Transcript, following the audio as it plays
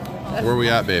Where are we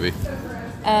at, baby?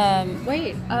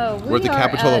 Wait. We're at the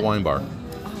Capitola Wine Bar.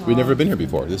 We've never been here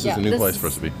before. This is a new place for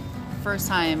us to be. First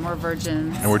time. We're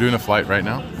virgins. And we're doing a flight right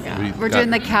now. Yeah. We're doing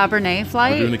the Cabernet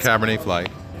flight. We're doing the Cabernet flight.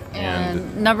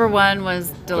 And number one was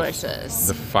delicious.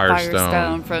 The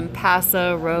Firestone from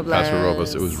Paso, Robles. Paso,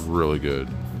 Robles. It was really good.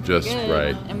 Just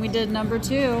right. And we did number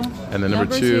two. And then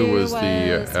number two was the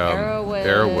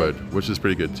Arrowood, which is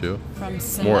pretty good too. From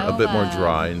Sonoma. A bit more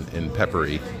dry and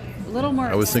peppery. A little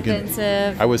more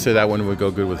expensive. I would say that one would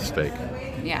go good with steak.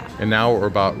 Yeah. And now we're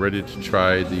about ready to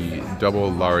try the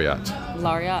double Lariat.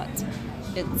 Lariat.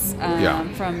 It's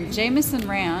from Jamison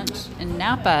Ranch in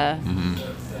Napa,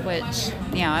 which,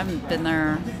 I haven't been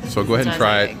there. So go ahead and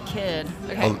try it. Kid.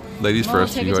 Okay. Oh, ladies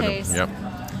first. Take you a go taste. Yep.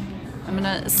 I'm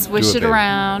going to swish it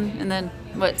around and then,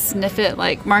 sniff it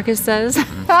like Marcus says?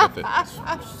 Sniff it.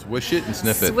 Swish it and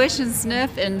sniff it. Swish and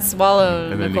sniff and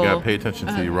swallow. And then you got to pay attention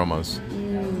to the aromas.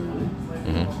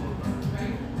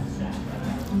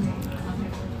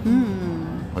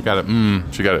 I got it.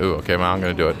 She got it. Ooh, okay, I'm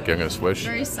going to do it. Okay, I'm going to swish.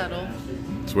 Very subtle.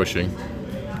 Swishing.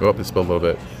 Oh, it spilled a little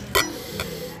bit.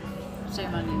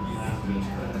 Shame on you.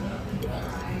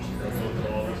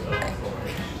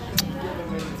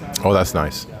 Oh, that's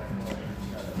nice.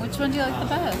 Which one do you like the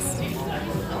best?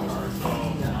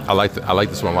 I like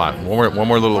this one a lot. One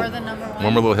more little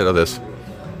hit of this.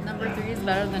 Number 3 is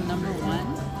better than number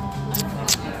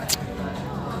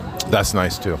 1. That's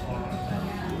nice too.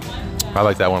 I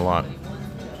like that one a lot.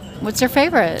 What's your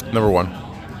favorite? Number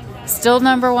 1. Still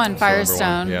number 1,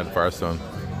 Firestone. Yeah, the Firestone.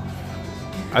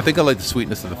 I think I like the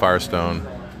sweetness of the Firestone.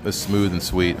 It's smooth and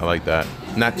sweet. I like that.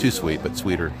 Not too sweet, but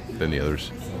sweeter than the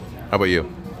others. How about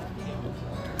you?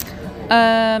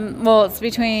 Well, it's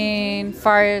between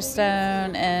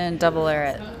Firestone and double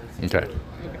Lariat. Okay.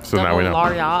 So now we know.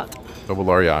 Lariat. Double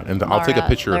Lariat. And I'll take a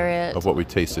picture Lariat. of what we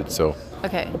tasted. So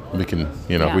we can,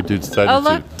 we do decide to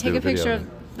look, take do a picture of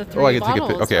the 3 I can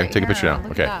bottles. Take a picture now.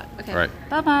 Look Okay. at that. Okay. All right.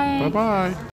 Bye-bye. Bye-bye.